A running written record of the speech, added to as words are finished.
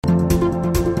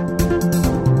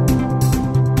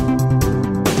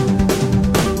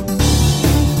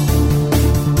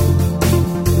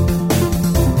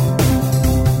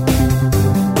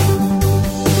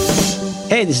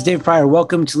Hey, this is Dave Pryor.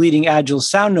 Welcome to Leading Agile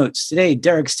Sound Notes. Today,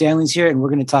 Derek Stanley's here, and we're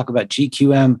going to talk about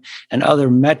GQM and other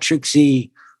metricsy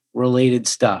related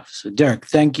stuff. So, Derek,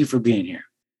 thank you for being here.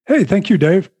 Hey, thank you,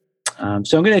 Dave.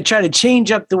 So I'm going to try to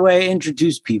change up the way I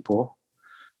introduce people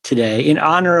today in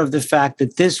honor of the fact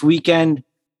that this weekend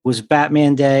was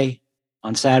Batman Day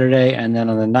on Saturday, and then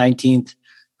on the 19th,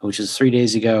 which is 3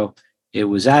 days ago, it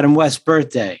was Adam West's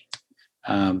birthday.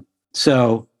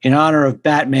 So in honor of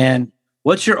Batman,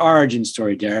 what's your origin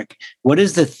story, Derek? What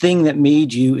is the thing that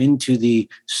made you into the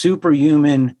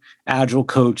superhuman agile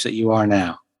coach that you are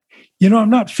now? You know, I'm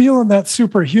not feeling that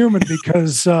superhuman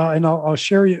because, and I'll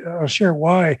share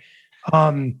why.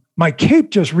 My cape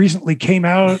just recently came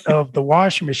out of the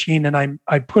washing machine, and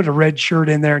I put a red shirt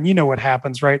in there, and you know what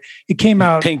happens, right? It came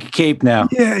out pink cape now.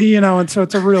 Yeah, and so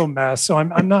it's a real mess. So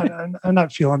I'm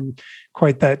not feeling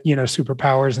quite that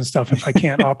superpowers and stuff if I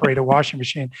can't operate a washing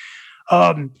machine.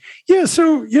 So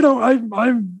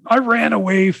I ran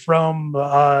away from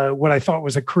what I thought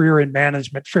was a career in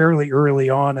management fairly early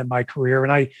on in my career,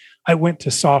 and I went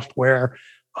to software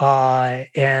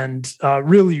and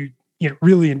really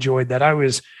enjoyed that.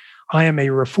 I am a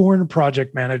reformed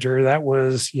project manager. That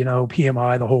was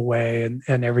PMI the whole way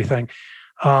and everything,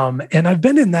 and I've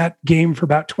been in that game for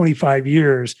about 25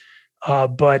 years.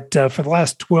 But for the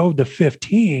last 12 to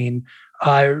 15,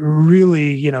 I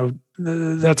really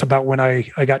that's about when I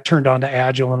got turned on to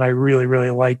Agile, and I really, really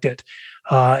liked it,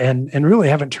 and really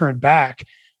haven't turned back.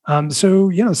 So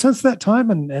since that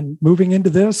time and moving into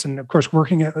this, and of course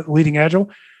working at Leading Agile,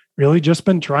 really just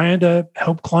been trying to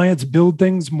help clients build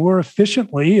things more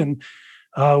efficiently, and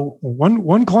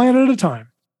one client at a time.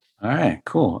 All right,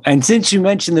 cool. And since you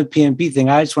mentioned the PMP thing,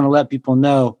 I just want to let people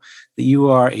know that you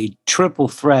are a triple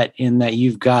threat in that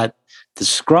you've got the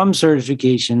Scrum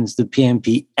certifications, the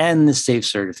PMP, and the SAFe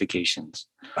certifications.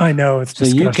 I know, it's so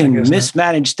you can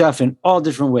mismanage stuff in all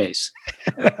different ways.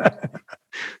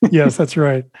 Yes, that's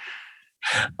right.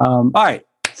 All right.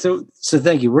 So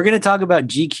thank you. We're going to talk about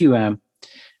GQM.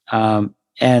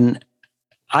 And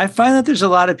I find that there's a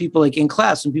lot of people, like in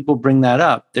class, when people bring that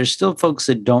up, there's still folks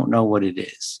that don't know what it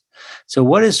is. So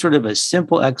what is sort of a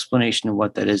simple explanation of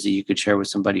what that is that you could share with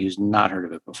somebody who's not heard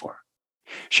of it before?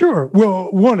 Sure. Well,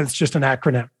 one, it's just an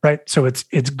acronym, right? So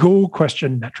it's goal,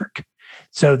 question, metric.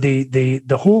 So the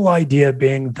whole idea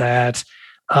being that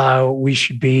we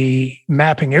should be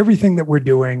mapping everything that we're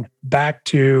doing back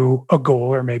to a goal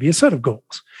or maybe a set of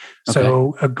goals. Okay.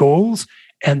 So goals,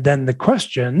 and then the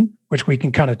question, which we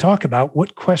can kind of talk about,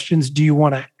 what questions do you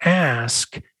want to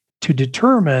ask to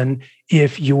determine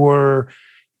if your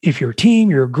team,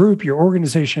 your group, your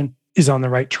organization is on the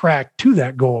right track to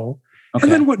that goal? Okay.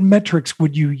 And then what metrics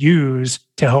would you use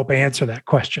to help answer that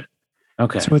question?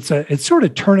 Okay. So it's sort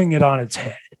of turning it on its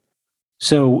head.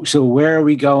 So where are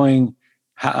we going?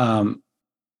 How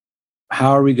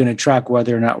are we going to track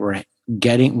whether or not we're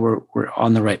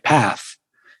on the right path?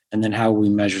 And then how we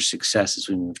measure success as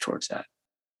we move towards that?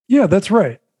 Yeah, that's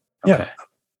right. Okay. Yeah.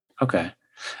 Okay.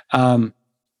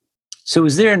 So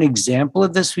is there an example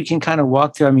of this we can kind of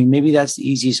walk through? I mean, maybe that's the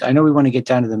easiest. I know we want to get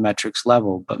down to the metrics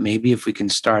level, but maybe if we can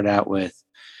start out with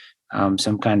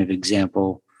some kind of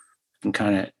example and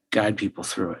kind of guide people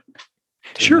through it.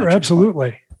 Sure,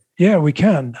 absolutely. Yeah, we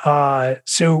can.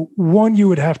 So one, you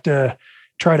would have to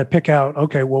try to pick out,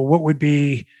 okay, well, what would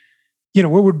be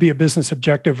a business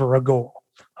objective or a goal?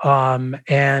 And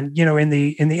in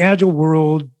the Agile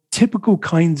world, typical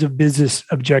kinds of business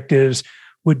objectives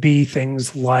would be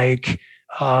things like,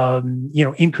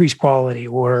 increased quality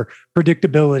or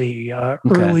predictability,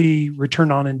 early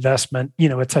return on investment,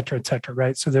 et cetera,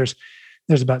 right? So there's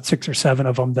about 6 or 7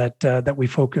 of them that we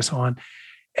focus on.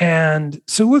 And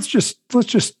so let's just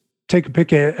take a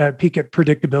peek at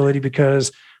predictability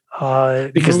because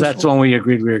that's the one we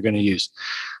agreed we were going to use.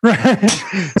 Right.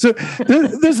 So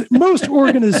there's most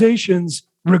organizations,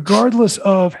 regardless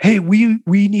of, hey, we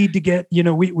need to get,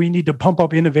 we need to pump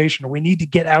up innovation, or we need to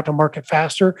get out to market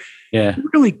faster. Yeah. You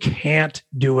really can't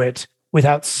do it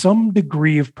without some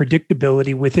degree of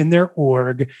predictability within their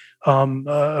org,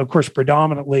 of course,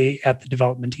 predominantly at the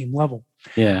development team level.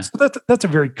 Yeah. So that's a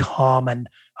very common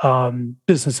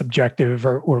business objective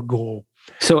or goal.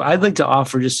 So I'd like to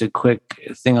offer just a quick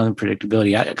thing on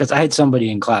predictability, because I had somebody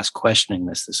in class questioning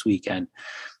this weekend.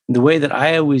 The way that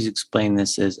I always explain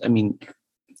this is,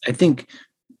 I think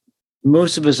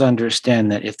most of us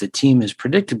understand that if the team is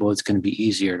predictable, it's going to be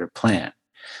easier to plan.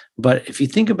 But if you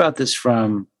think about this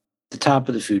from the top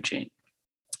of the food chain,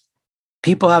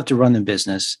 people have to run the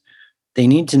business. They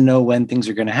need to know when things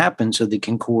are going to happen so they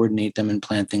can coordinate them and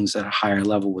plan things at a higher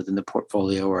level within the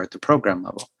portfolio or at the program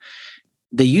level.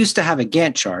 they used to have a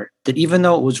Gantt chart that, even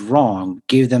though it was wrong,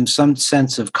 gave them some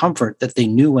sense of comfort that they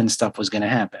knew when stuff was going to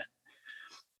happen.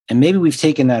 And maybe we've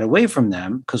taken that away from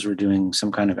them because we're doing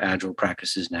some kind of agile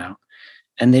practices now,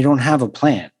 and they don't have a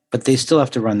plan, but they still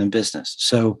have to run the business.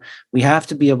 So we have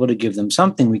to be able to give them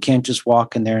something. We can't just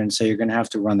walk in there and say, you're going to have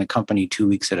to run the company 2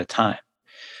 weeks at a time.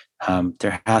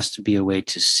 There has to be a way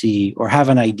to see or have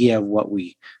an idea of what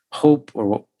we hope or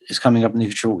what is coming up in the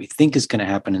future, what we think is going to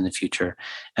happen in the future.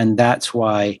 And that's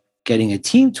why getting a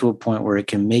team to a point where it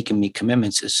can make and meet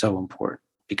commitments is so important,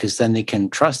 because then they can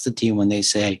trust the team when they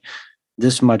say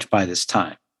this much by this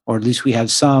time, or at least we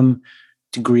have some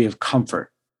degree of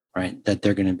comfort, right, that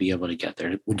they're going to be able to get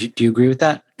there. Do you agree with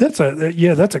that? That's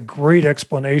a great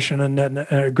explanation and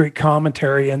a great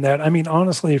commentary in that. I mean,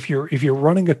 honestly, if you're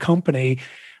running a company,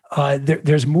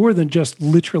 there's more than just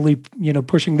literally,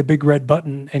 pushing the big red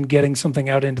button and getting something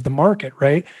out into the market,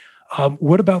 right?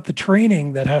 What about the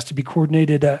training that has to be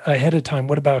coordinated ahead of time?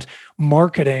 What about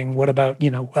marketing? What about,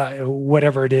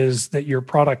 whatever it is that your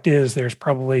product is? There's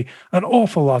probably an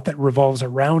awful lot that revolves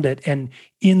around it and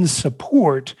in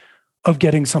support of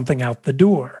getting something out the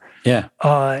door. Yeah.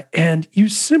 And you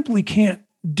simply can't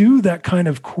do that kind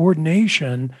of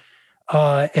coordination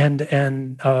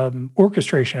and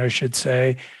orchestration, I should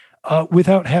say,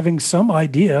 without having some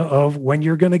idea of when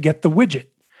you're going to get the widget,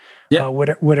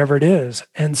 whatever it is.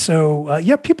 And so,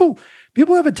 people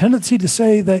have a tendency to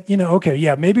say that,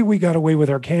 maybe we got away with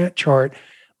our Gantt chart,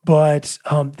 but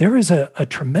there is a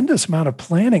tremendous amount of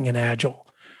planning in Agile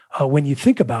when you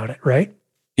think about it, right?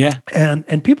 Yeah.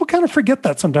 And people kind of forget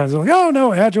that sometimes. They're like, oh,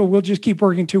 no, Agile, we'll just keep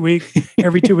working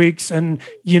every 2 weeks, and,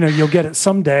 you'll get it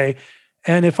someday.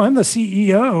 And if I'm the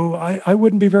CEO, I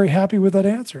wouldn't be very happy with that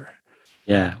answer.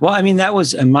 Yeah. Well, I mean, that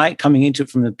was my coming into it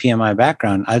from the PMI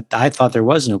background. I thought there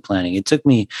was no planning. It took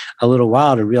me a little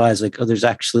while to realize, there's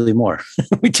actually more.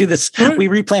 We do this. Right. We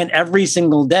replan every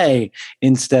single day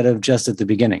instead of just at the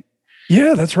beginning.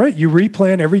 Yeah, that's right. You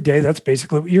replan every day. That's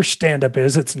basically what your stand-up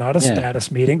is. It's not a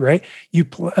status meeting, right? You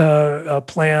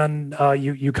plan.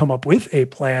 You come up with a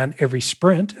plan every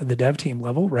sprint at the dev team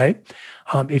level, right?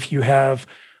 If you have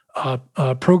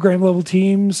program level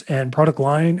teams and product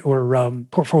line or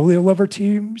portfolio level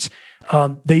teams,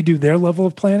 they do their level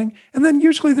of planning. And then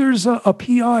usually there's a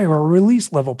PI or a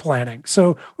release level planning.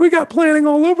 So we got planning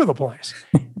all over the place.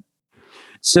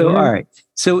 So, all right.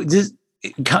 So this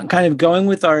kind of going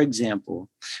with our example,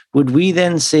 would we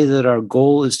then say that our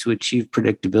goal is to achieve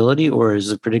predictability, or is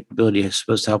the predictability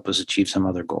supposed to help us achieve some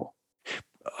other goal?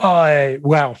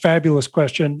 Wow. Fabulous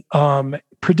question.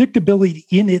 Predictability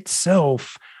in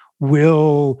itself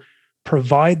will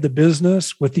provide the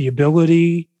business with the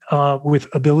ability, with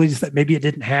abilities that maybe it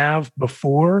didn't have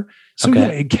before. So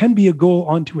it can be a goal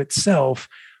unto itself.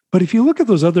 But if you look at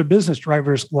those other business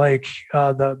drivers, like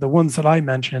the ones that I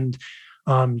mentioned,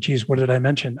 what did I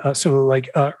mention? So like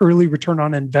early return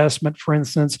on investment, for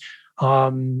instance,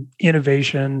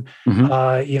 innovation,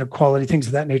 quality, things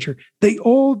of that nature, they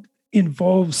all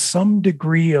involve some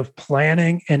degree of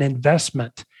planning and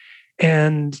investment.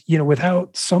 And,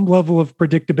 without some level of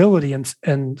predictability.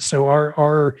 And so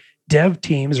our dev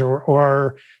teams or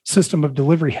our system of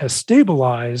delivery has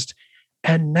stabilized.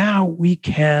 And now we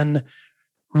can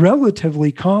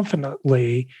relatively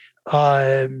confidently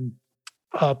plan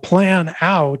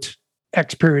out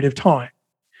X period of time.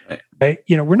 Right?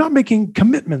 We're not making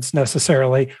commitments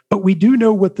necessarily, but we do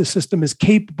know what the system is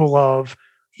capable of,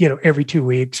 every 2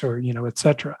 weeks or, et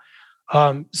cetera.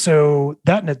 So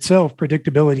that in itself,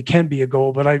 predictability can be a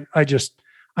goal, but I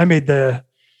made the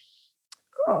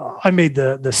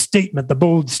statement, the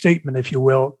bold statement, if you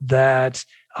will, that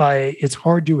it's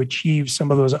hard to achieve some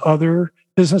of those other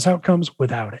business outcomes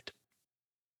without it.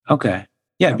 Okay.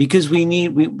 Yeah, because we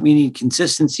need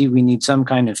consistency. We need some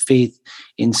kind of faith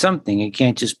in something. It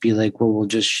can't just be like, well, we'll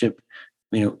just ship,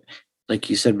 like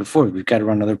you said before, we've got to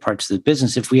run other parts of the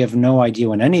business. If we have no idea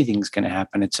when anything's going to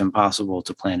happen, it's impossible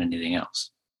to plan anything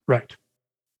else. Right.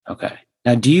 Okay.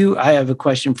 Now, I have a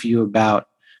question for you about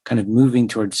kind of moving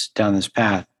down this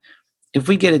path. If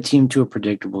we get a team to a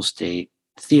predictable state,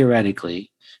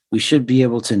 theoretically, we should be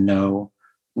able to know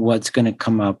what's going to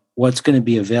come up, what's going to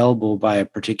be available by a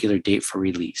particular date for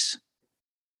release.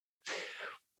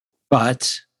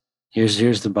 But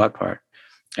here's the but part.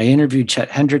 I interviewed Chet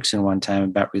Hendrickson one time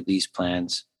about release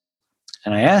plans,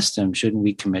 and I asked him, shouldn't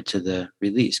we commit to the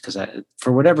release? Because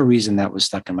for whatever reason, that was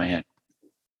stuck in my head.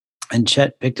 And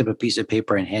Chet picked up a piece of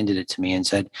paper and handed it to me and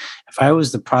said, if I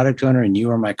was the product owner and you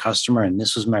were my customer and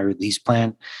this was my release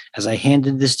plan, as I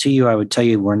handed this to you, I would tell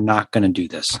you, we're not going to do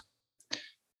this.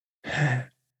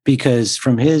 Because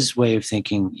from his way of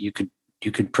thinking, you could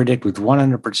you could predict with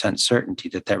 100% certainty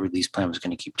that release plan was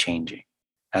going to keep changing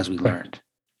as we learned.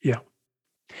 Yeah.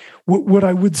 What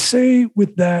I would say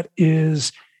with that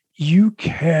is you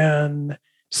can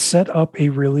set up a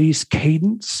release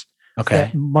cadence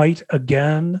that might,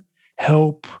 again,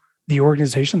 help the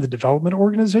organization, the development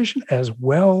organization, as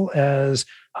well as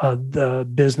the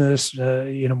business,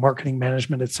 marketing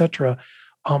management, et cetera,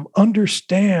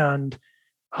 understand,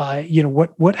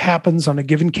 what happens on a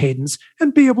given cadence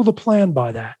and be able to plan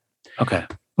by that. Okay.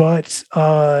 But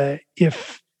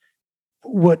if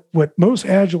what most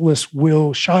agilists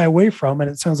will shy away from, and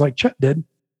it sounds like Chet did,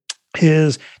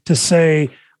 is to say,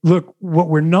 look, what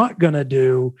we're not going to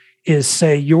do is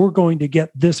say you're going to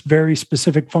get this very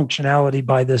specific functionality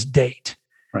by this date.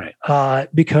 Right.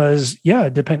 Because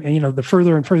the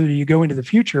further and further you go into the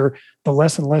future, the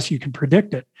less and less you can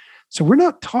predict it. So we're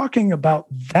not talking about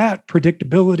that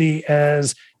predictability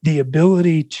as the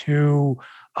ability to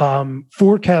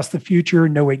forecast the future,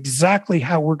 know exactly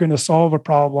how we're going to solve a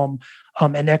problem,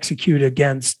 and execute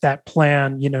against that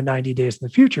plan, 90 days in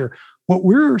the future. What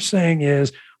we're saying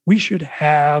is we should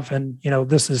have, and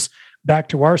this is back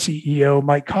to our CEO,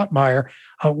 Mike Kottmeyer,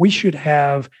 we should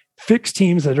have fixed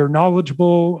teams that are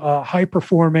knowledgeable, high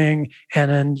performing,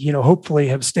 and then, hopefully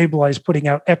have stabilized putting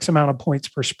out X amount of points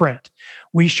per sprint.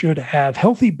 We should have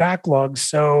healthy backlogs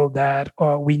so that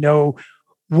we know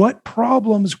what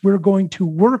problems we're going to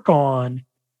work on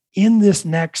in this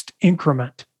next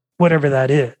increment, whatever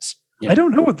that is. Yeah. I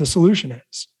don't know what the solution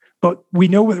is, but we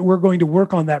know that we're going to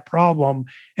work on that problem,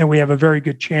 and we have a very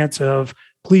good chance of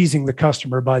pleasing the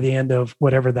customer by the end of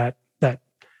whatever that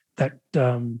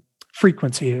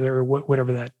frequency or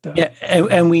whatever that.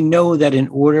 And we know that in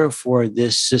order for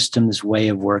this system, this way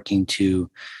of working to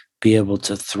be able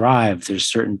to thrive, there's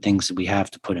certain things that we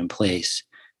have to put in place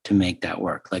to make that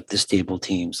work, like the stable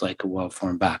teams, like a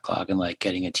well-formed backlog, and like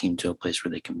getting a team to a place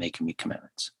where they can make and meet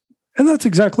commitments. And that's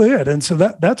exactly it. And so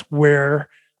that's where,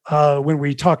 when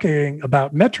we're talking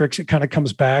about metrics, it kind of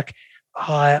comes back.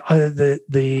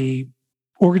 The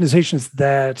organizations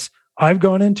that I've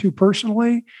gone into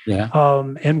personally,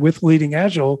 and with Leading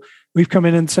Agile, we've come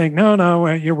in and saying, no,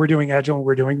 we're doing Agile, and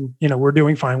we're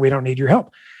doing fine. We don't need your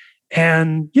help.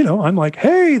 And, I'm like,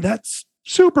 hey, that's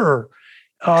super.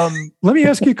 Let me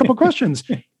ask you a couple questions.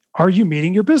 Are you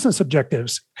meeting your business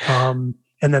objectives? And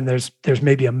then there's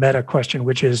maybe a meta question,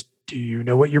 which is, do you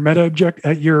know what your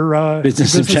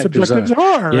business objectives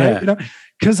are? Yeah. Right?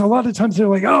 Because a lot of times they're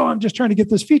like, oh, I'm just trying to get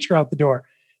this feature out the door.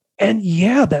 And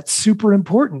that's super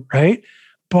important, right?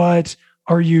 But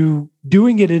are you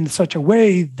doing it in such a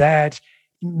way that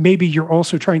maybe you're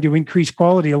also trying to increase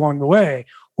quality along the way,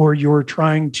 or you're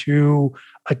trying to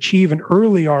achieve an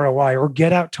early ROI or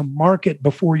get out to market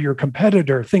before your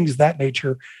competitor, things of that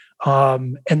nature.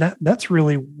 And that's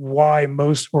really why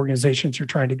most organizations are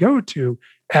trying to go to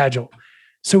Agile.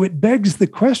 So it begs the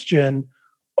question,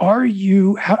 how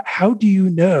do you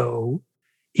know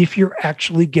if you're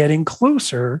actually getting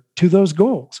closer to those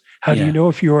goals? How do you know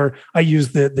if I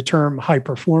used the term high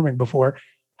performing before.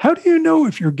 How do you know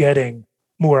if you're getting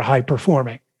more high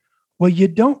performing? Well, you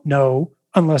don't know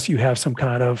unless you have some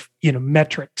kind of,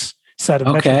 metrics, set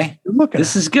of metrics you're looking at.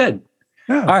 This is good.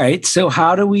 Yeah. All right. So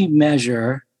how do we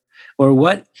measure, or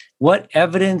what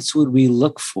evidence would we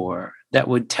look for that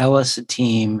would tell us a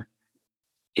team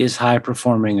is high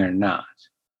performing or not?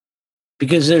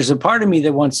 Because there's a part of me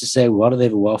that wants to say, well, do they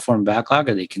have a well-formed backlog?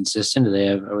 Are they consistent?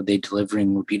 Are they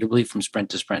delivering repeatably from sprint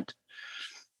to sprint?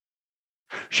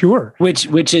 Sure.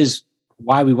 Which is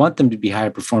why we want them to be high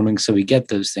performing, so we get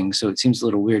those things. So it seems a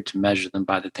little weird to measure them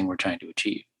by the thing we're trying to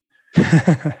achieve.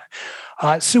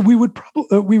 So we would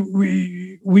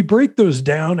probably we break those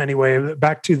down anyway.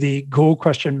 Back to the goal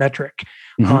question metric.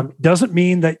 Mm-hmm. Doesn't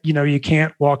mean that you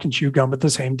can't walk and chew gum at the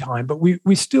same time, but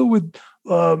we still would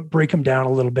break them down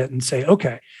a little bit and say,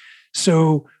 okay,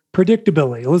 so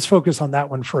predictability. Let's focus on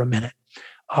that one for a minute.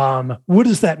 What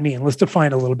does that mean? Let's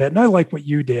define a little bit. And I like what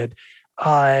you did.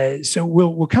 So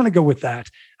we'll kind of go with that.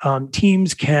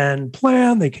 Teams can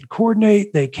plan, they can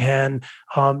coordinate, they can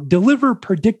deliver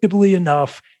predictably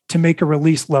enough to make a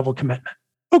release level commitment.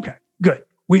 Okay, good.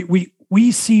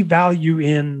 We see value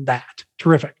in that.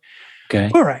 Terrific.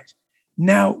 Okay. All right.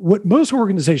 Now, what most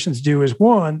organizations do is,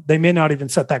 one, they may not even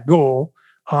set that goal.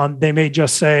 They may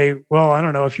just say, well, I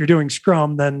don't know, if you're doing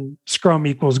Scrum, then Scrum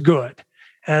equals good.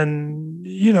 And,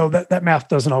 that math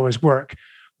doesn't always work.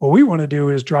 What we want to do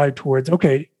is drive towards,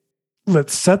 okay,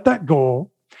 let's set that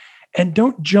goal and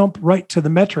don't jump right to the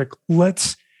metric.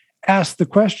 Let's ask the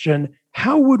question,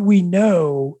 how would we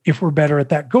know if we're better at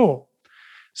that goal?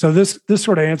 So this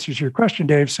sort of answers your question,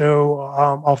 Dave. So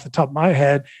off the top of my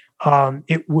head,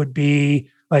 it would be,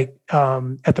 like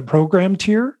at the program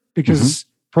tier, because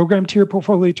program tier,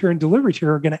 portfolio tier, and delivery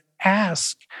tier are going to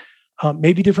ask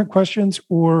maybe different questions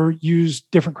or use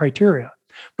different criteria.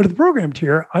 But at the program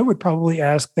tier, I would probably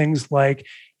ask things like,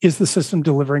 is the system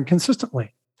delivering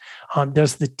consistently?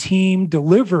 Does the team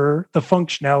deliver the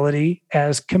functionality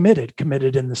as committed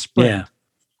in the sprint?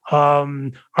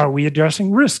 Are we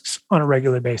addressing risks on a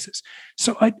regular basis?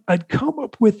 So I'd come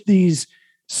up with these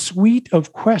suite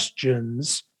of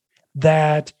questions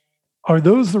that are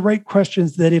those the right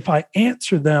questions that if I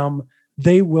answer them,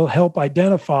 they will help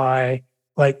identify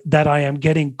like that I am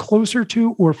getting closer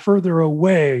to or further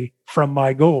away from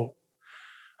my goal.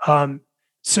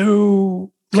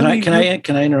 So can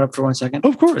I interrupt for 1 second?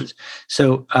 Of course.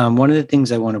 So one of the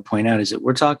things I want to point out is that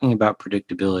we're talking about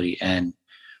predictability, and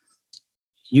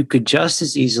you could just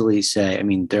as easily say, I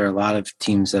mean, there are a lot of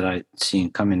teams that I've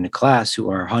seen come into class who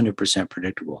are 100%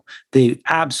 predictable. They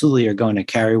absolutely are going to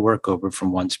carry work over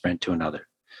from one sprint to another.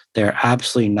 They're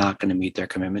absolutely not going to meet their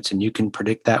commitments, and you can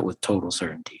predict that with total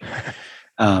certainty.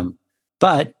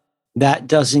 But that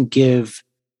doesn't give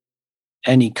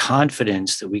any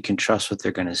confidence that we can trust what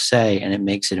they're going to say, and it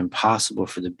makes it impossible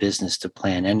for the business to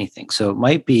plan anything. So it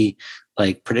might be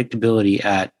like predictability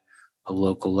at a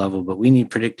local level, but we need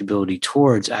predictability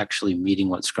towards actually meeting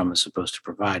what Scrum is supposed to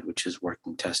provide, which is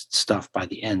working test stuff by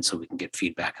the end so we can get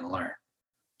feedback and learn.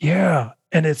 Yeah.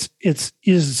 And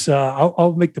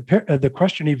I'll make the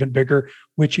question even bigger,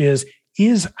 which is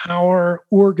our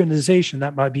organization,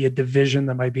 that might be a division,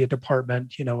 that might be a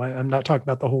department, I'm not talking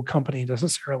about the whole company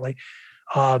necessarily.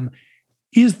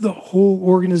 Is the whole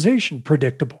organization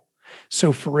predictable?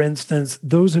 So for instance,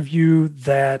 those of you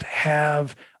that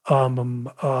have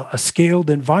a scaled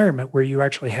environment where you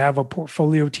actually have a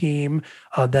portfolio team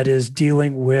that is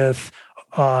dealing with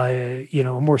a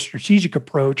more strategic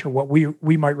approach, or what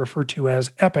we might refer to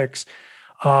as epics,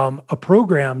 a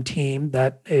program team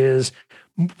that is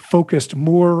focused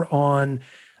more on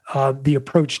the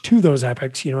approach to those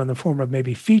epics, in the form of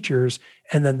maybe features,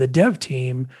 and then the dev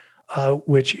team,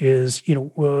 which is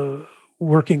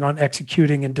working on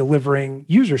executing and delivering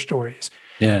user stories.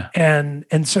 Yeah,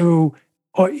 and so.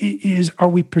 Are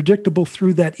we predictable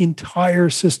through that entire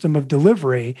system of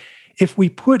delivery? If we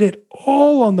put it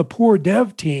all on the poor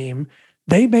dev team,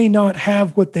 they may not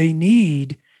have what they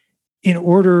need in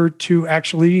order to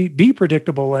actually be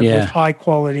predictable and with high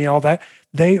quality and all that.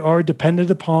 They are dependent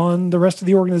upon the rest of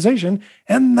the organization,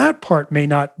 and that part may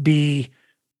not be,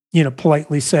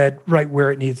 politely said, right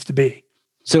where it needs to be.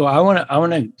 So I want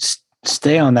to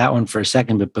stay on that one for a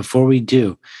second, but before we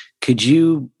do, could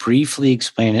you briefly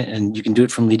explain it? And you can do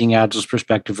it from Leading Agile's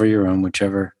perspective or your own,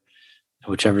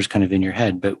 whichever's kind of in your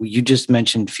head. But you just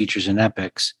mentioned features and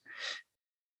epics.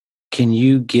 Can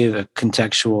you give a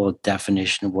contextual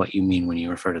definition of what you mean when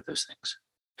you refer to those things?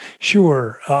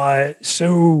 Sure.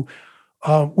 So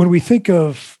when we think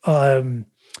of and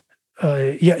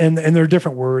there are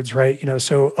different words, right?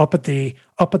 So up at the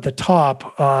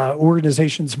top,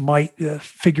 organizations might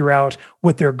figure out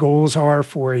what their goals are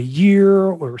for a year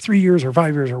or 3 years or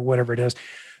 5 years or whatever it is.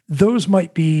 Those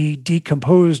might be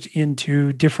decomposed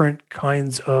into different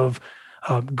kinds of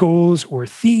goals or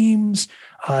themes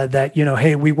that,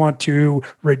 hey, we want to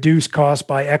reduce costs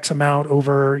by X amount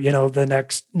over, the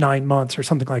next 9 months or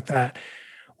something like that.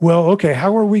 Well, okay,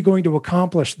 how are we going to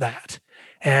accomplish that?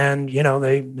 And,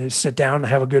 they sit down and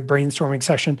have a good brainstorming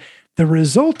session. The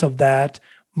result of that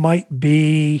might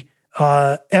be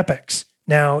epics.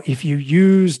 Now, if you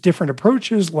use different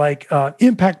approaches like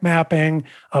impact mapping,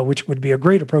 which would be a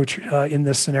great approach in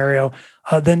this scenario,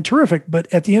 then terrific.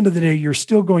 But at the end of the day, you're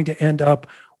still going to end up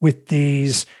with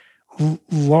these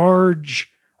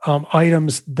large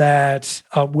items that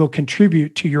will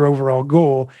contribute to your overall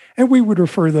goal. And we would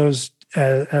refer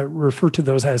to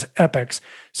those as epics.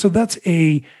 So that's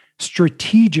a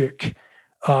strategic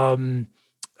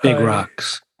big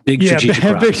rocks. Big strategic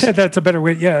rocks. That's a better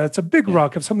way. Yeah, it's a big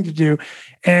rock of something to do.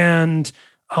 And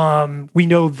we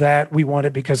know that we want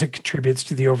it because it contributes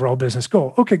to the overall business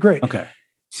goal. Okay, great. Okay.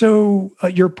 So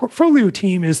your portfolio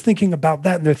team is thinking about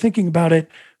that, and they're thinking about it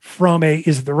from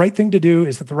is it the right thing to do?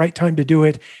 Is it the right time to do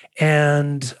it?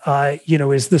 And,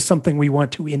 is this something we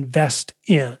want to invest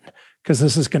in? Because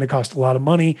this is going to cost a lot of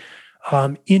money.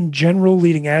 In general,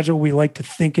 Leading Agile, we like to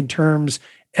think in terms,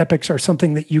 epics are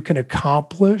something that you can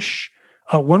accomplish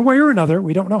one way or another.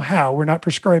 We don't know how. We're not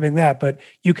prescribing that, but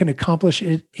you can accomplish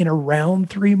it in around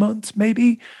 3 months,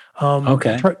 maybe.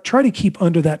 Okay. Try to keep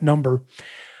under that number.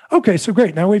 Okay, so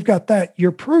great. Now we've got that.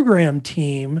 Your program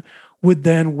team would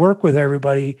then work with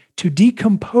everybody to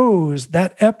decompose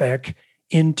that epic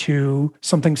into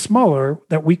something smaller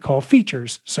that we call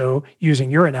features. So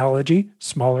using your analogy,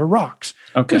 smaller rocks.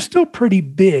 Okay. They're still pretty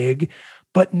big,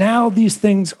 but now these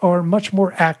things are much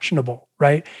more actionable,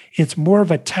 right? It's more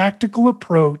of a tactical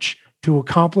approach to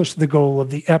accomplish the goal of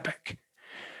the epic.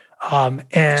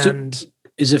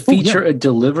 Is a feature a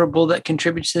deliverable that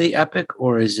contributes to the epic,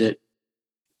 or is it?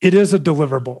 It is a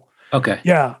deliverable. Okay.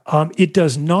 Yeah. It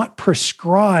does not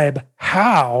prescribe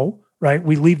how, right?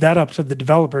 We leave that up to the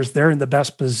developers. They're in the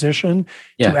best position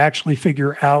to actually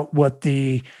figure out what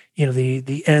the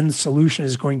end solution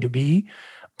is going to be.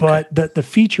 But the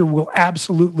feature will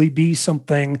absolutely be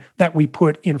something that we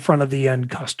put in front of the end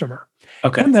customer.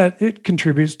 Okay. And that it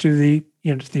contributes to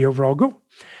the overall goal.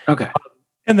 Okay.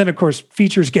 And then, of course,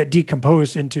 features get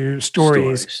decomposed into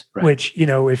stories, right. which,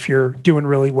 if you're doing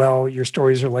really well, your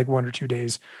stories are like 1 or 2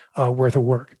 days worth of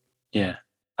work. Yeah.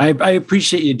 I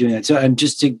appreciate you doing that. So, and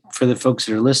for the folks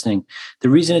that are listening, the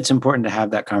reason it's important to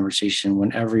have that conversation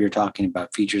whenever you're talking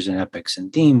about features and epics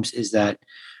and themes is that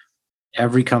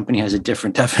every company has a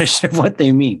different definition of what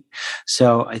they mean.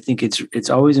 So I think it's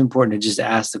always important to just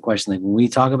ask the question, like, when we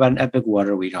talk about an epic, what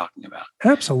are we talking about?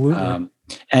 Absolutely.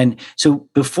 And so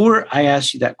before I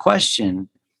asked you that question,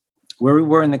 where we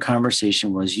were in the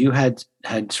conversation was you had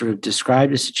sort of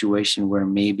described a situation where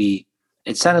maybe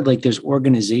it sounded like there's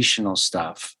organizational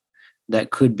stuff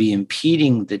that could be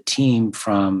impeding the team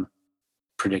from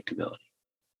predictability.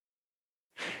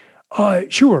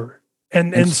 Sure.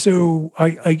 And so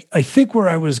I think where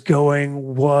I was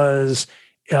going was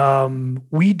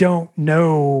we don't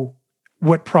know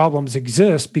what problems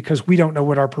exist because we don't know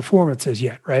what our performance is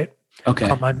yet, right? Okay.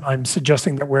 I'm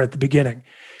suggesting that we're at the beginning.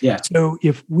 Yeah. So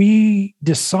if we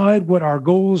decide what our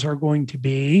goals are going to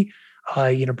be,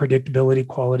 predictability,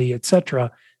 quality, et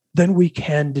cetera, then we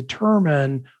can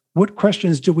determine what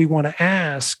questions do we want to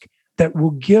ask that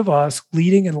will give us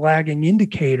leading and lagging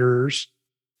indicators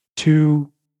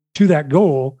to that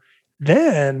goal.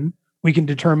 Then we can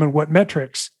determine what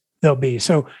metrics they'll be.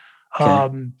 So,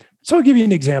 so I'll give you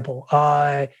an example.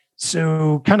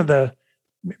 So kind of the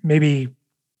maybe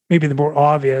the more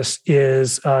obvious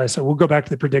is, so we'll go back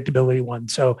to the predictability one.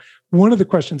 So one of the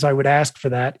questions I would ask for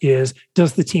that is,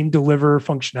 does the team deliver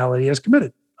functionality as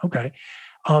committed? Okay.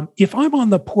 If I'm on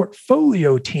the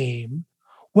portfolio team,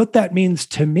 what that means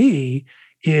to me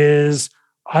is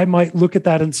I might look at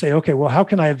that and say, okay, well, how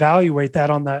can I evaluate that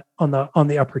on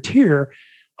the upper tier?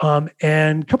 And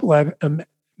a couple of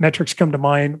metrics come to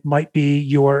mind might be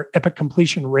your epic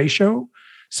completion ratio.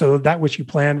 So that which you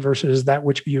planned versus that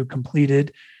which you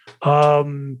completed. If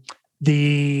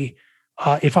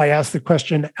I ask the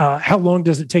question, how long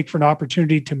does it take for an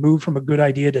opportunity to move from a good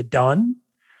idea to done?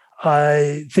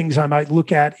 Things I might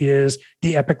look at is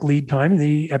the epic lead time and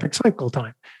the epic cycle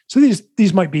time. So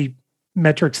these might be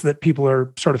metrics that people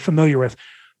are sort of familiar with,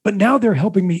 but now they're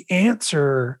helping me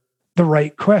answer the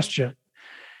right question.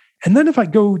 And then if I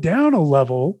go down a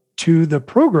level to the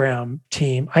program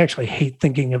team, I actually hate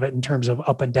thinking of it in terms of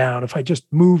up and down. If I just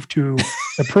move to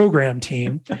the program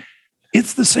team,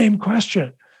 it's the same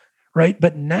question, right?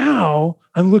 But now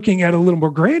I'm looking at it a little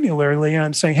more granularly and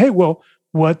I'm saying, hey, well,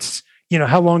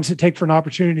 how long does it take for an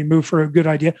opportunity to move for a good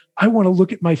idea? I want to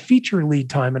look at my feature lead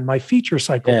time and my feature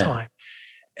cycle time.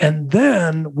 And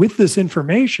then with this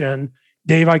information,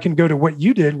 Dave, I can go to what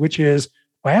you did, which is,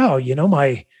 wow,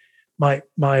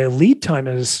 my lead time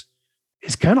is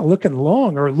kind of looking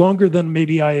long or longer than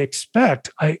maybe I expect.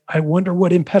 I wonder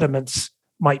what impediments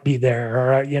might be there,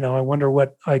 or I wonder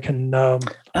what I can.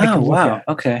 Look at.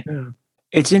 Okay. Yeah.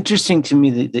 It's interesting to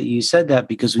me that you said that,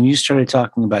 because when you started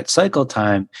talking about cycle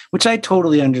time, which I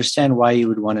totally understand why you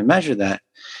would want to measure that,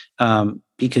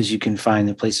 because you can find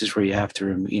the places where you have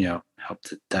to, help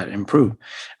that improve.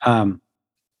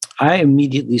 I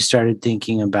immediately started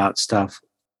thinking about stuff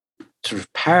sort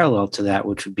of parallel to that,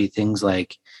 which would be things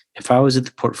like, if I was at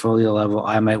the portfolio level,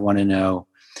 I might want to know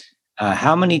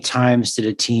how many times did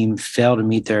a team fail to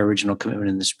meet their original commitment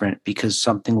in the sprint because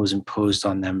something was imposed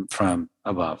on them from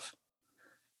above.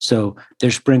 So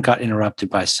their sprint got interrupted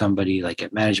by somebody like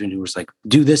at management who was like,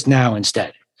 do this now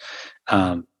instead.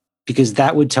 Because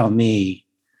that would tell me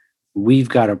we've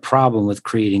got a problem with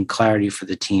creating clarity for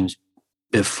the teams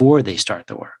before they start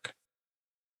the work.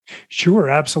 Sure,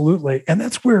 absolutely. And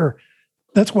that's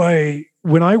why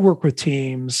when I work with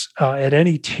teams at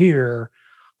any tier,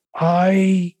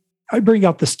 I bring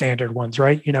out the standard ones,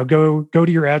 right? Go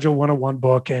to your Agile 101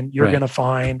 book and you're going to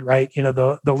find, right?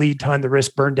 The lead time, the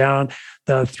risk burn down,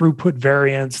 the throughput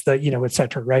variance, et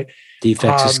cetera, right?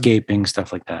 Defects escaping,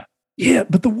 stuff like that. Yeah.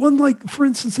 But the one, like, for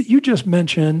instance, that you just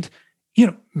mentioned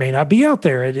may not be out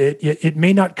there. It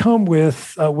may not come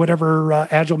with whatever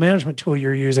agile management tool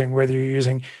you're using, whether you're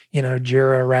using,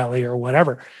 Jira, Rally, or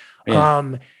whatever.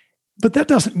 Yeah. But that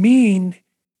doesn't mean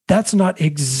that's not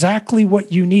exactly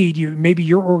what you need. Maybe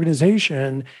your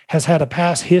organization has had a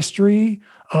past history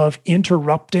of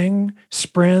interrupting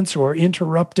sprints or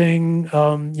interrupting,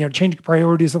 changing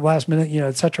priorities at the last minute,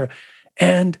 et cetera.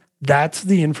 And that's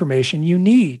the information you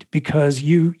need, because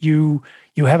you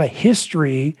have a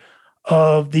history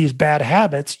of these bad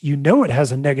habits. It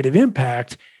has a negative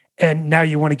impact, and now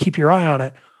you want to keep your eye on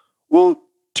it. Well,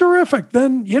 terrific.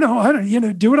 Then,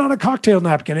 do it on a cocktail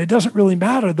napkin. It doesn't really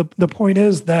matter. The point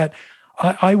is that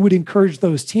I would encourage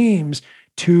those teams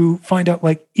to find out,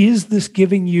 is this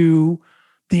giving you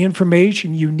the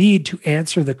information you need to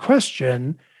answer the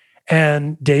question?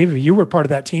 And Dave, if you were part of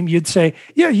that team, you'd say,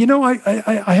 yeah,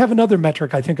 I have another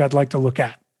metric I think I'd like to look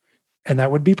at. And that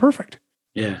would be perfect.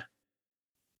 Yeah.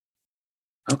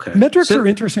 Okay. Metrics are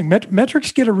interesting.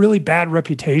 Metrics get a really bad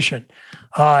reputation.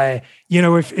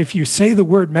 If you say the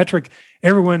word metric,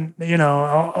 everyone,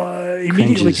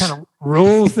 immediately kind of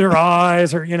rolls their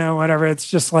eyes or, whatever. It's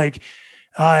just like,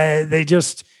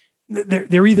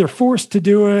 they're either forced to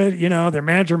do it, their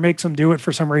manager makes them do it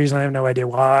for some reason. I have no idea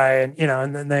why.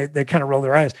 And then they kind of roll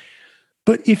their eyes.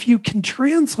 But if you can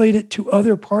translate it to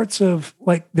other parts of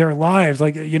their lives,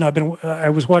 I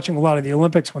was watching a lot of the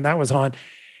Olympics when that was on.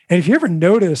 And if you ever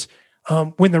notice,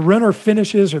 when the runner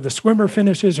finishes or the swimmer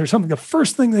finishes or something, the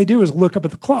first thing they do is look up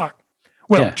at the clock.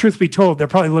 Well, yeah. Truth be told, they're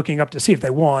probably looking up to see if they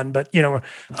won, but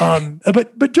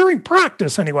but during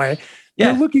practice anyway,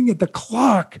 they're looking at the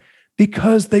clock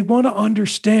because they want to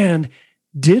understand,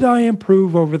 did I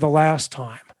improve over the last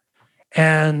time?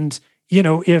 And,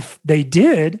 if they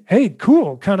did, hey,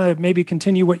 cool, kind of maybe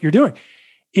continue what you're doing.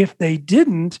 If they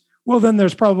didn't, well, then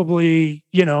there's probably,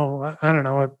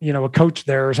 a coach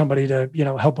there or somebody to,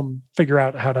 help them figure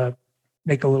out how to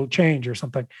make a little change or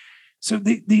something. So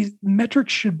these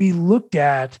metrics should be looked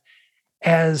at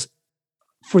as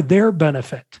for their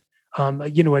benefit,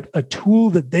 a tool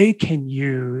that they can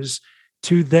use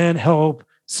to then help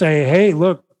say, hey,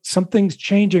 look, something's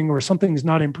changing or something's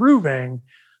not improving.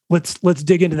 Let's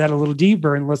dig into that a little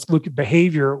deeper, and let's look at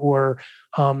behavior or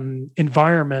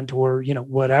environment or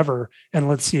whatever, and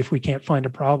let's see if we can't find a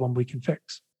problem we can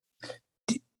fix.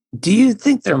 Do you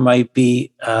think there might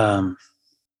be kind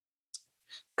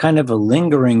of a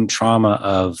lingering trauma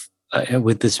of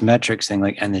with this metrics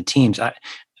thing, and the teams?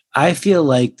 I feel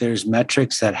like there's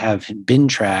metrics that have been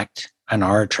tracked and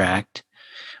are tracked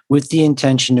with the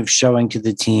intention of showing to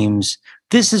the teams,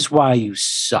 this is why you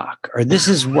suck, or this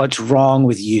is what's wrong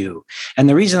with you. And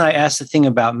the reason I asked the thing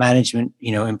about management,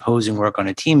 imposing work on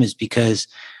a team is because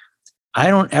I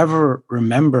don't ever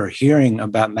remember hearing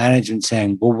about management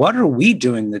saying, well, what are we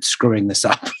doing that's screwing this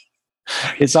up?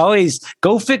 It's always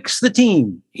go fix the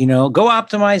team, go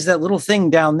optimize that little thing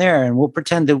down there, and we'll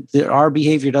pretend that our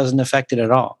behavior doesn't affect it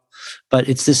at all. But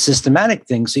it's this systematic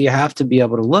thing. So you have to be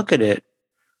able to look at it,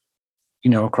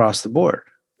 across the board.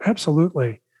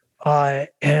 Absolutely.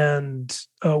 And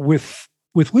with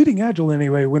Leading Agile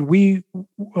anyway, when we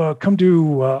come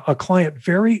to a client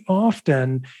very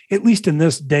often, at least in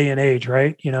this day and age,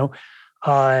 right?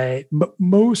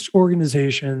 Most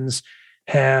organizations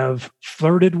have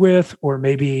flirted with, or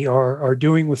maybe are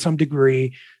doing with some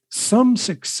degree, some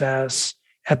success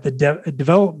at the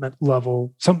development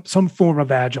level, some form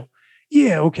of Agile.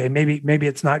 Yeah, okay, maybe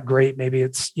it's not great. Maybe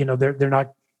it's they're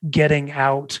not getting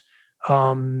out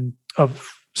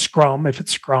of Scrum, if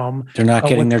it's Scrum. They're not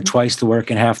getting their twice the work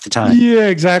in half the time. Yeah,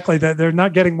 exactly. They're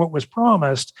not getting what was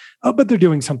promised, but they're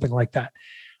doing something like that.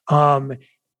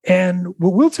 And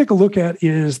what we'll take a look at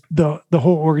is the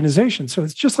whole organization. So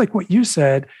it's just like what you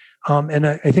said. And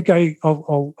I think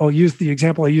I'll use the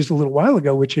example I used a little while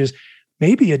ago, which is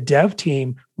maybe a dev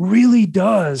team really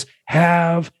does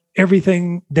have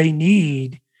everything they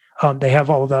need. They have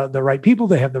all the right people.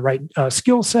 They have the right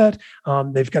skill set.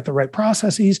 They've got the right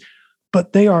processes,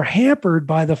 but they are hampered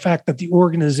by the fact that the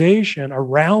organization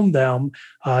around them,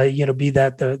 be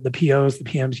that the POs, the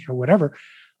PMs, whatever,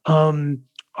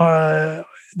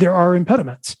 there are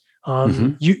impediments.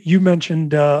 You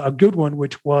mentioned a good one,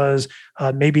 which was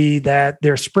maybe that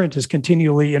their sprint is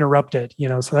continually interrupted.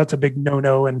 So that's a big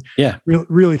no-no, and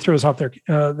really throws off their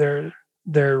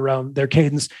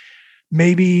cadence.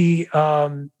 Maybe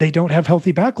they don't have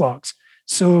healthy backlogs,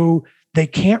 so they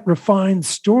can't refine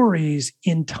stories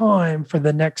in time for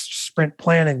the next sprint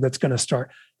planning that's going to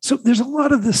start. So there's a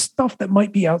lot of this stuff that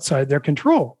might be outside their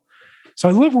control. So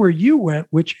I love where you went,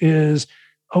 which is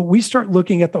we start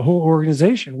looking at the whole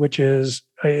organization, which is,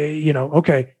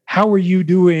 okay, how are you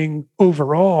doing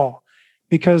overall?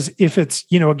 because if it's,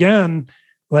 again,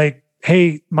 like,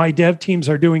 hey, my dev teams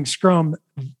are doing Scrum,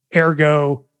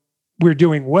 ergo we're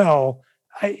doing well,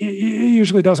 it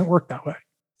usually doesn't work that way.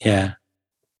 Yeah.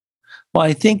 Well,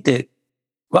 I think that,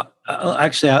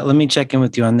 actually, let me check in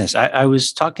with you on this. I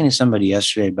was talking to somebody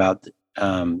yesterday about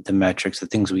the metrics, the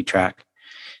things we track.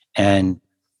 And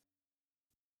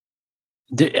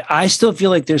I still feel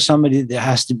like there's somebody that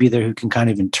has to be there who can kind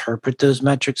of interpret those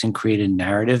metrics and create a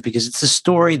narrative, because it's a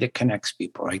story that connects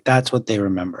people, right? That's what they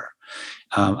remember.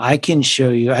 I can show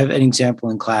you, I have an example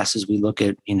in classes. We look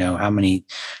at, how many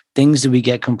things do we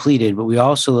get completed, but we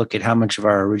also look at how much of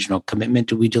our original commitment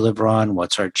do we deliver on,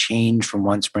 what's our change from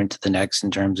one sprint to the next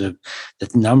in terms of the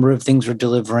number of things we're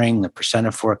delivering, the percent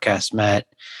of forecast met.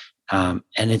 And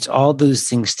it's all those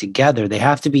things together. They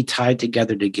have to be tied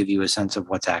together to give you a sense of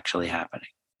what's actually happening.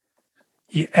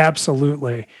 Yeah,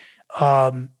 absolutely.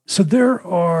 So there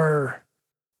are,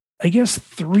 I guess,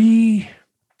 three,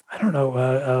 I don't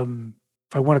know,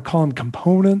 if I want to call them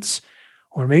components,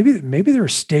 or maybe there are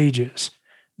stages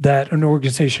that an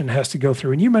organization has to go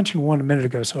through. And you mentioned one a minute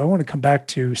ago, so I want to come back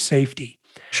to safety.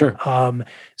 Sure.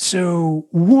 So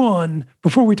one,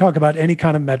 before we talk about any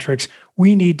kind of metrics,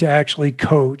 we need to actually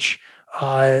coach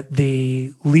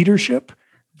the leadership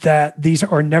that these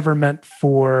are never meant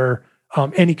for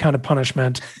any kind of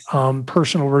punishment,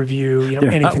 personal review,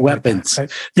 They're anything not weapons. like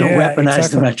that, right? Don't weaponize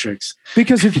exactly. the metrics.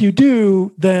 Because if you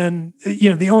do, then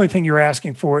the only thing you're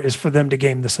asking for is for them to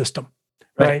game the system,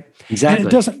 right? Exactly.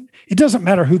 And it doesn't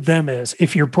matter who them is.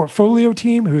 If your portfolio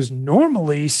team, who's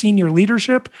normally senior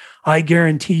leadership, I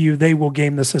guarantee you they will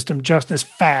game the system just as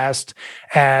fast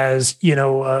as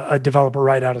a developer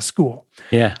right out of school.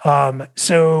 Yeah.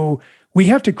 So we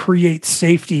have to create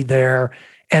safety there.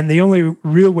 And the only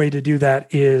real way to do that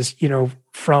is,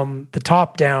 from the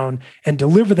top down, and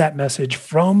deliver that message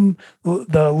from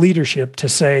the leadership to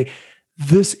say,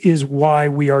 this is why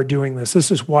we are doing this. This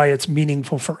is why it's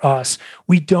meaningful for us.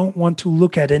 We don't want to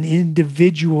look at an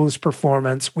individual's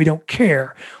performance. We don't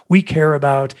care. We care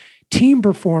about team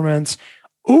performance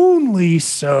only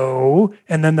so,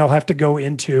 and then they'll have to go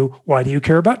into, why do you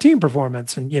care about team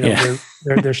performance? And,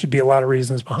 there should be a lot of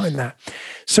reasons behind that.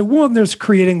 So one, there's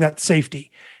creating that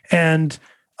safety. And,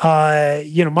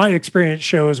 my experience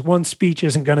shows one speech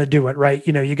isn't going to do it, right?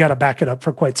 You got to back it up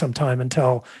for quite some time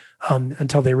until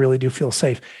they really do feel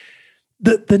safe.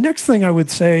 The next thing I would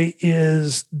say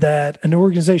is that an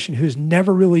organization who's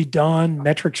never really done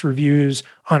metrics reviews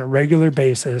on a regular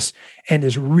basis and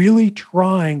is really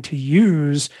trying to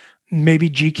use maybe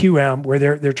GQM, where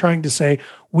they're trying to say,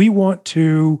 we want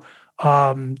to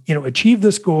achieve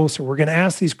this goal, so we're going to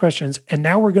ask these questions, and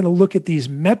now we're going to look at these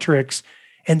metrics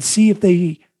and see if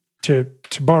they, to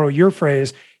borrow your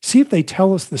phrase, see if they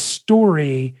tell us the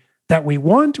story that we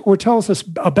want, or tell us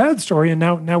a bad story, and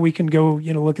now we can go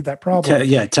look at that problem.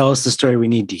 Tell us the story we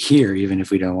need to hear, even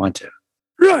if we don't want to.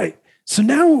 Right. So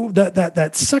now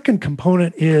that second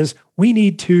component is we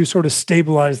need to sort of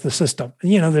stabilize the system.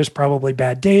 There's probably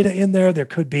bad data in there. There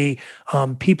could be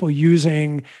people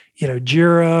using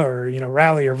Jira or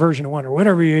Rally or version 1 or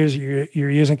whatever it is you're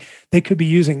using. They could be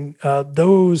using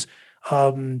those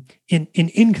in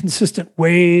inconsistent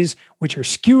ways, which are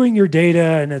skewing your data,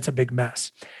 and it's a big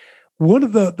mess. One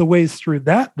of the ways through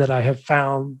that I have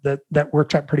found that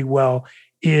works out pretty well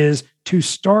is to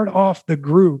start off the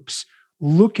groups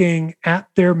looking at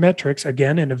their metrics,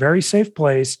 again, in a very safe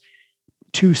place,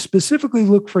 to specifically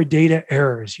look for data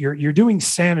errors. You're doing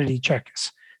sanity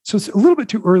checks. So it's a little bit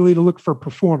too early to look for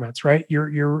performance, right?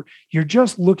 You're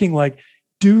just looking like,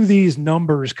 do these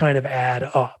numbers kind of add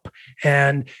up?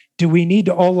 And do we need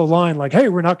to all align like, hey,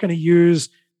 we're not going to use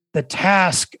the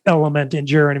task element in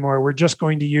Jira anymore. We're just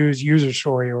going to use user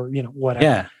story or, whatever.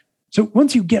 Yeah. So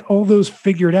once you get all those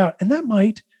figured out, and that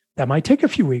might take a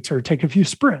few weeks or take a few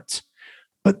sprints,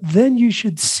 but then you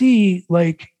should see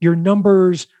like your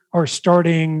numbers are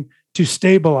starting to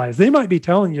stabilize. They might be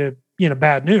telling you,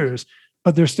 bad news,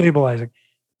 but they're stabilizing.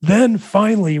 Then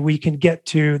finally we can get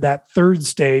to that third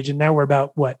stage. And now we're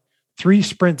about 3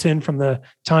 sprints in from the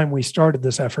time we started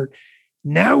this effort.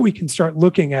 Now we can start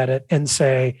looking at it and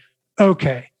say,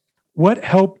 okay, what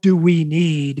help do we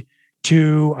need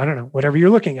to, I don't know, whatever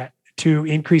you're looking at, to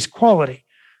increase quality?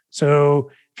 So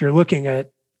if you're looking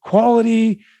at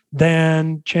quality,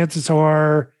 then chances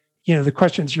are, the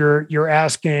questions you're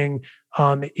asking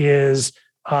is,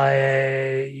 are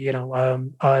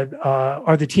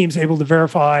the teams able to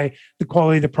verify the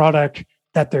quality of the product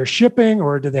that they're shipping,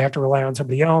 or do they have to rely on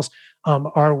somebody else?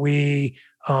 Are we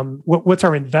what's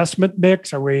our investment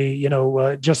mix? Are we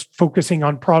just focusing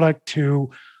on product to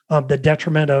the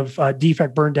detriment of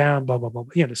defect burn down, blah, blah, blah.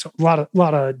 So a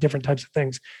lot of different types of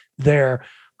things there.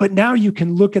 But now you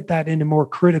can look at that in a more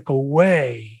critical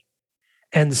way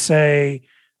and say,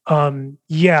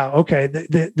 okay,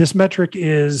 this metric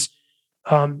is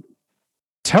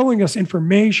telling us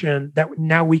information that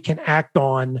now we can act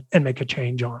on and make a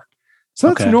change on. So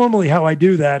that's normally how I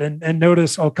do that. And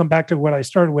notice I'll come back to what I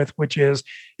started with, which is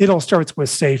it all starts with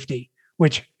safety,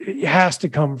 which has to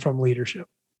come from leadership.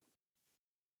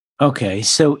 Okay.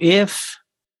 So if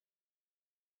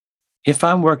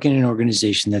I'm working in an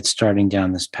organization that's starting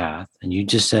down this path, and you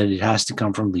just said it has to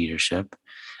come from leadership,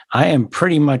 I am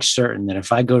pretty much certain that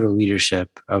if I go to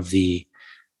leadership of the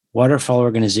waterfall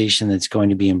organization that's going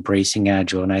to be embracing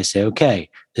Agile, and I say, okay,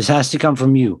 this has to come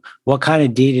from you. What kind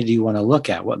of data do you want to look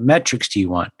at? What metrics do you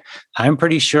want? I'm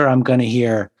pretty sure I'm going to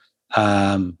hear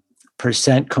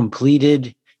percent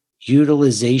completed,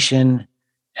 utilization,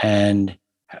 and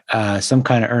some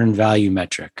kind of earned value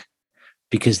metric,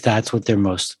 because that's what they're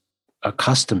most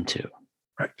accustomed to.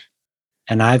 Right.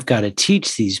 And I've got to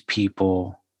teach these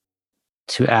people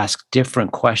to ask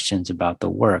different questions about the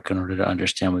work in order to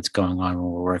understand what's going on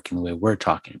when we're working the way we're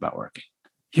talking about working.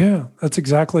 Yeah, that's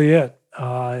exactly it.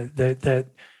 You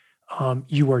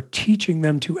are teaching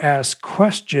them to ask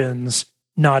questions,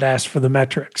 not ask for the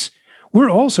metrics. We're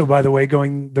also, by the way,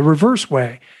 going the reverse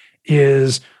way,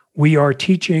 is we are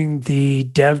teaching the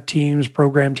dev teams,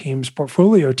 program teams,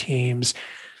 portfolio teams,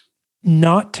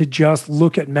 not to just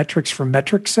look at metrics for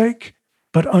metrics' sake,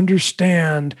 but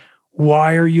understand,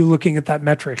 why are you looking at that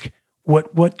metric?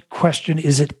 What question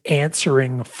is it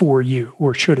answering for you,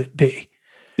 or should it be?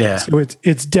 Yeah. So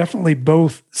it's definitely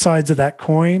both sides of that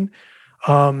coin.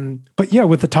 But yeah,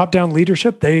 with the top-down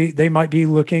leadership, they might be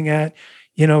looking at,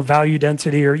 value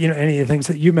density, or any of the things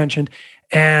that you mentioned,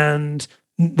 and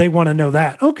they want to know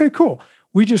that. Okay, cool.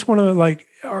 We just want to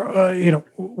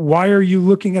why are you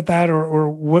looking at that, or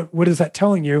what is that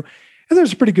telling you? And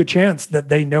there's a pretty good chance that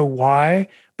they know why.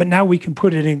 But now we can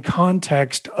put it in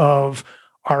context of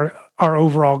our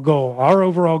overall goal. Our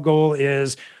overall goal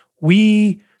is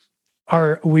we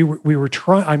were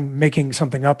trying. I'm making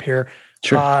something up here.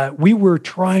 Sure. We were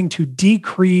trying to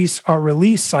decrease our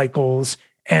release cycles,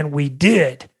 and we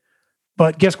did.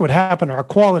 But guess what happened? Our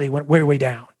quality went way, way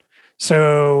down.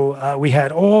 So we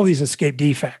had all these escape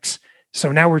defects.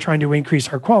 So now we're trying to increase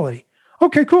our quality.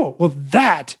 Okay, cool. Well,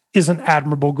 that is an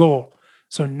admirable goal.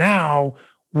 So now,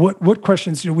 what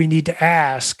questions do we need to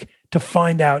ask to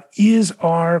find out, is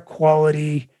our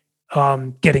quality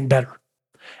getting better?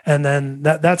 And then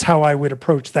that's how I would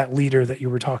approach that leader that you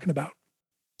were talking about.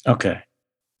 Okay.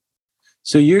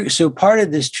 So part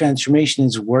of this transformation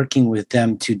is working with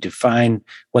them to define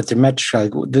what their metrics are.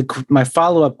 My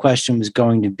follow-up question was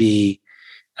going to be,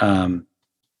 when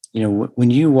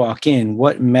you walk in,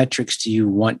 what metrics do you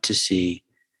want to see?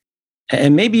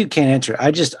 And maybe you can't answer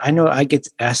it. I know I get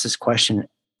asked this question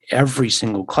every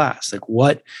single class. Like,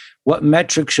 what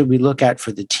metrics should we look at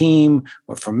for the team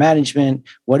or for management?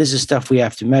 What is the stuff we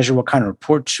have to measure? What kind of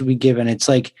reports should we give? And it's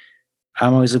like,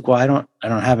 I'm always like, well, I don't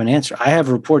have an answer. I have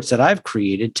reports that I've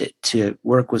created to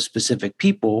work with specific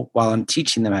people while I'm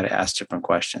teaching them how to ask different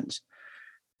questions.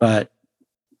 But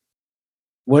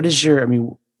where's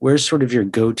sort of your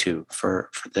go-to for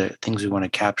the things we want to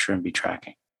capture and be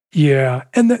tracking? Yeah,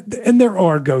 and there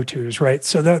are go-tos, right?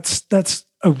 So that's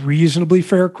a reasonably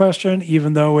fair question,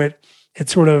 even though it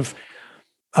sort of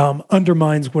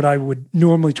undermines what I would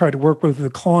normally try to work with the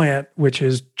client, which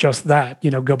is just that,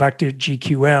 go back to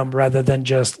GQM rather than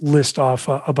just list off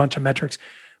a bunch of metrics.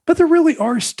 But there really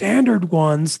are standard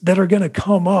ones that are going to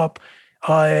come up,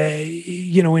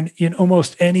 in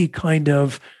almost any kind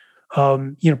of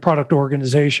product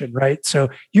organization, right? So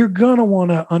you're going to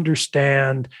want to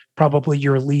understand probably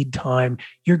your lead time.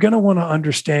 You're going to want to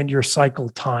understand your cycle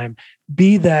time,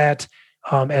 be that,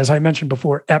 as I mentioned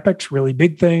before, epics, really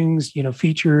big things,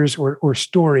 features or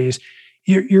stories.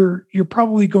 You're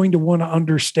probably going to want to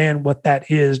understand what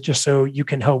that is, just so you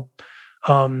can help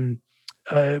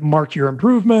mark your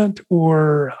improvement,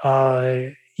 or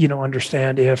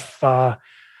understand if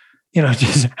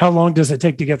just how long does it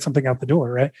take to get something out the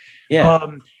door, right? Yeah.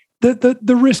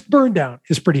 The risk burn down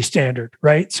is pretty standard,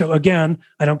 right? So again,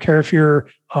 I don't care if you're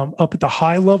up at the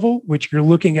high level, which you're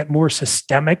looking at more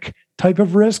systemic type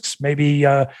of risks, maybe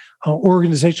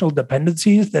organizational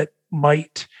dependencies that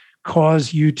might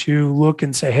cause you to look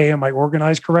and say, hey, am I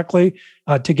organized correctly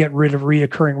to get rid of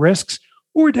reoccurring risks?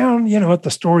 Or down, at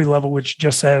the story level, which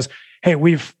just says, hey,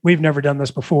 we've never done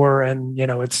this before, and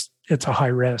it's a high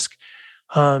risk.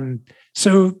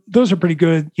 So those are pretty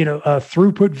good.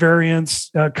 Throughput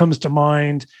variance comes to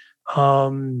mind.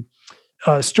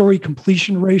 story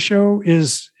completion ratio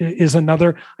is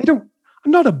another.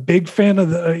 I'm not a big fan of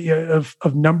the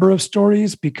of number of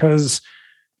stories because,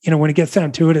 when it gets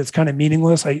down to it, it's kind of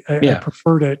meaningless. I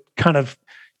prefer to kind of,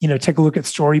 take a look at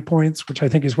story points, which I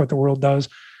think is what the world does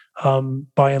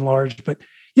by and large. But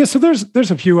yeah, so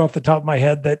there's a few off the top of my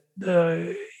head that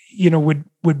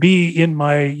would be in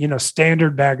my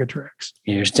standard bag of tricks.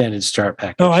 Yeah, your standard start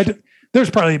package. Oh, there's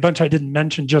probably a bunch I didn't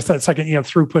mention. Just that second,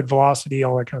 throughput, velocity,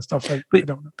 all that kind of stuff. I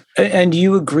don't know. And do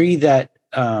you agree that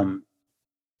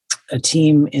a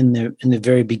team in the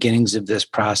very beginnings of this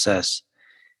process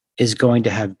is going to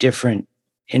have different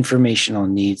informational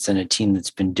needs than a team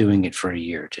that's been doing it for a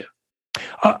year or two?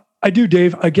 I do,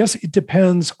 Dave. I guess it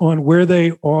depends on where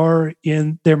they are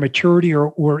in their maturity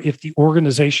or if the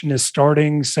organization is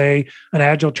starting, say, an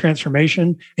agile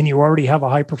transformation and you already have a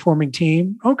high-performing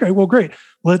team. Okay, well, great.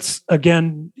 Let's,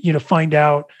 again, find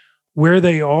out where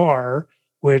they are,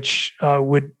 which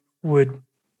would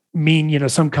mean,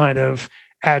 some kind of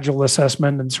agile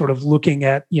assessment and sort of looking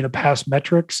at, past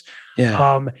metrics.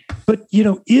 Yeah. But,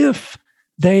 if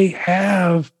they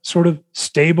have sort of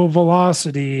stable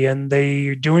velocity and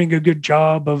they're doing a good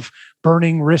job of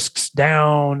burning risks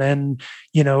down and,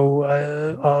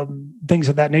 things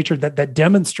of that nature that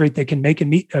demonstrate they can make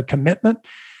and meet a commitment,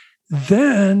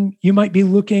 then you might be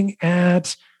looking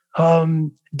at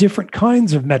different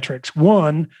kinds of metrics.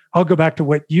 One, I'll go back to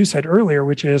what you said earlier,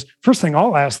 which is first thing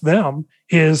I'll ask them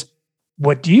is,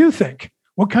 what do you think?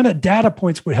 What kind of data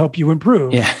points would help you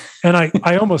improve? Yeah. And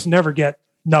I almost never get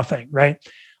nothing, right?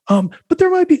 But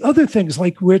there might be other things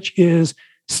which is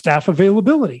staff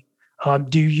availability.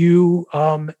 Do you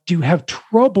have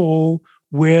trouble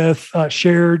with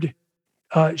shared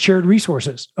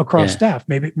resources across staff?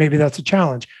 Maybe that's a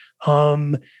challenge.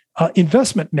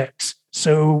 Investment mix.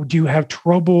 So do you have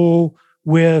trouble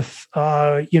with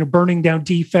burning down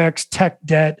defects, tech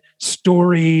debt,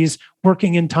 stories,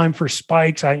 working in time for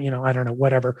spikes? I don't know,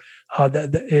 whatever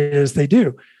that is they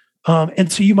do.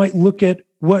 And so you might look at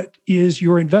what is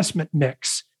your investment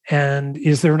mix and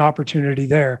is there an opportunity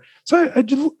there? So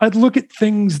I'd look at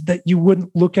things that you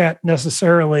wouldn't look at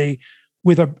necessarily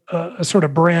with a sort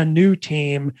of brand new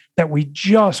team that we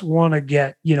just want to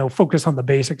get, focus on the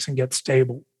basics and get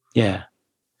stable. Yeah.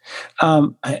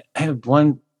 I have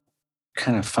one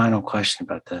kind of final question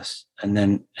about this. And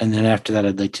then after that,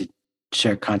 I'd like to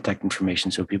share contact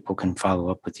information so people can follow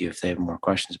up with you if they have more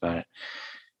questions about it.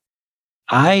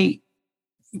 I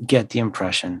get the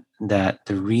impression that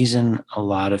the reason a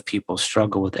lot of people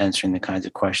struggle with answering the kinds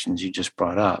of questions you just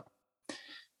brought up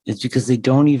is because they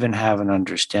don't even have an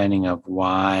understanding of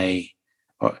why,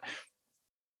 or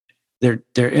they're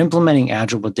implementing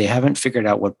Agile, but they haven't figured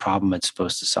out what problem it's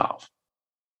supposed to solve.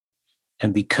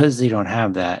 And because they don't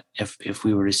have that, if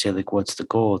we were to say what's the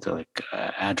goal, they're like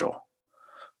Agile,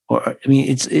 or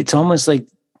it's almost like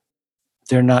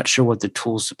they're not sure what the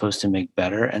tool's supposed to make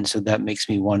better. And so that makes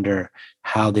me wonder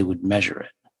how they would measure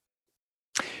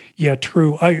it. Yeah,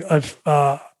 true. I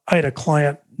had a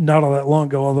client not all that long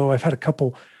ago, although I've had a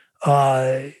couple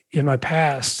in my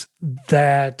past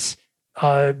that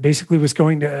basically was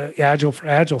going to Agile for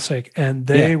Agile's sake. And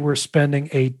they were spending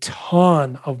a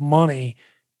ton of money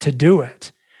to do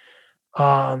it.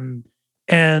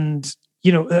 And,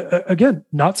 again,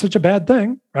 not such a bad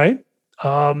thing, right?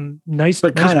 Nice,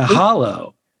 but kind of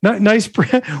hollow. Nice.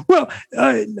 Well,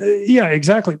 yeah,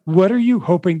 exactly. What are you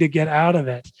hoping to get out of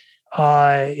it?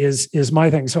 Is my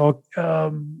thing. So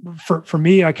for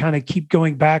me, I kind of keep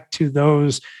going back to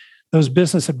those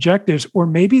business objectives, or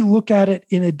maybe look at it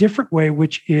in a different way,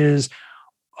 which is,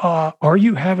 are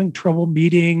you having trouble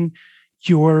meeting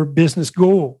your business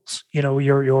goals?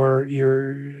 Your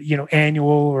annual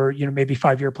or maybe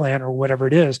 5-year plan or whatever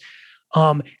it is,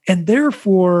 and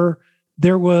therefore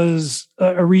there was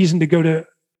a reason to go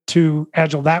to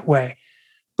Agile that way,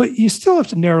 but you still have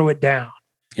to narrow it down.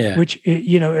 Yeah. Which,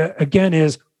 again,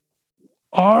 is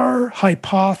our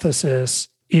hypothesis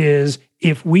is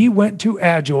if we went to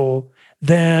Agile,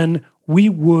 then we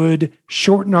would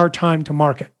shorten our time to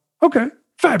market. Okay,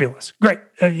 fabulous. Great.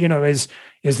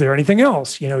 Is there anything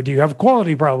else? Do you have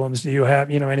quality problems? Do you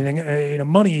have, anything,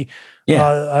 money,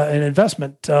 and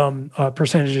investment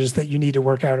percentages that you need to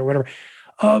work out or whatever?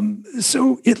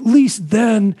 So at least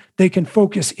then they can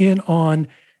focus in on,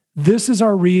 this is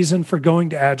our reason for going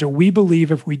to Agile. We believe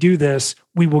if we do this,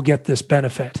 we will get this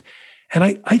benefit. And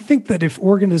I think that if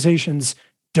organizations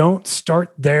don't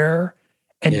start there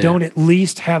and don't at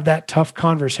least have that tough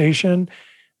conversation,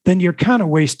 then you're kind of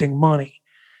wasting money.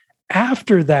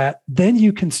 After that, then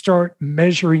you can start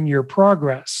measuring your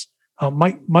progress.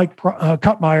 Mike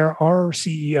Kuttmeyer, our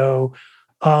CEO,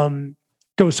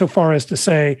 goes so far as to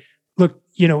say, look,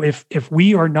 if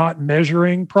we are not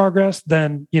measuring progress,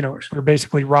 then, we're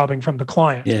basically robbing from the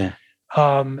client. Yeah.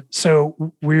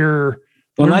 So we're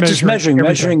not just measuring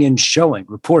everything. and showing,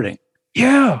 reporting.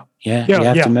 Yeah. Yeah. You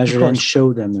have to measure and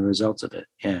show them the results of it.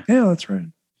 Yeah. Yeah, that's right.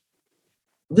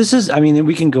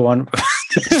 We can go on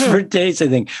for days, I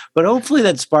think, but hopefully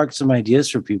that sparked some ideas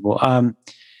for people.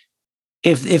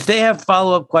 If they have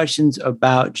follow-up questions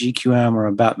about GQM or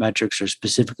about metrics, or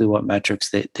specifically what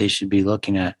metrics they should be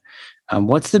looking at,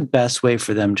 what's the best way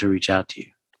for them to reach out to you?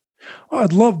 Oh,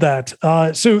 I'd love that.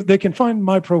 So they can find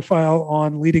my profile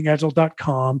on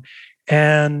leadingagile.com.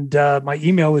 And my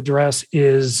email address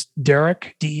is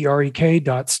Derek,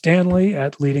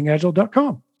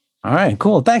 DEREK.Stanley@leadingagile.com. All right,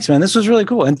 cool. Thanks, man. This was really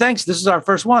cool. And thanks. This is our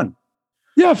first one.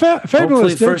 Yeah,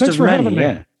 fabulous. Thanks for having me.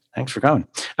 Yeah, thanks for coming.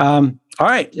 All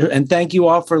right. And thank you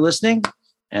all for listening,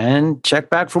 and check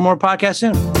back for more podcasts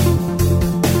soon.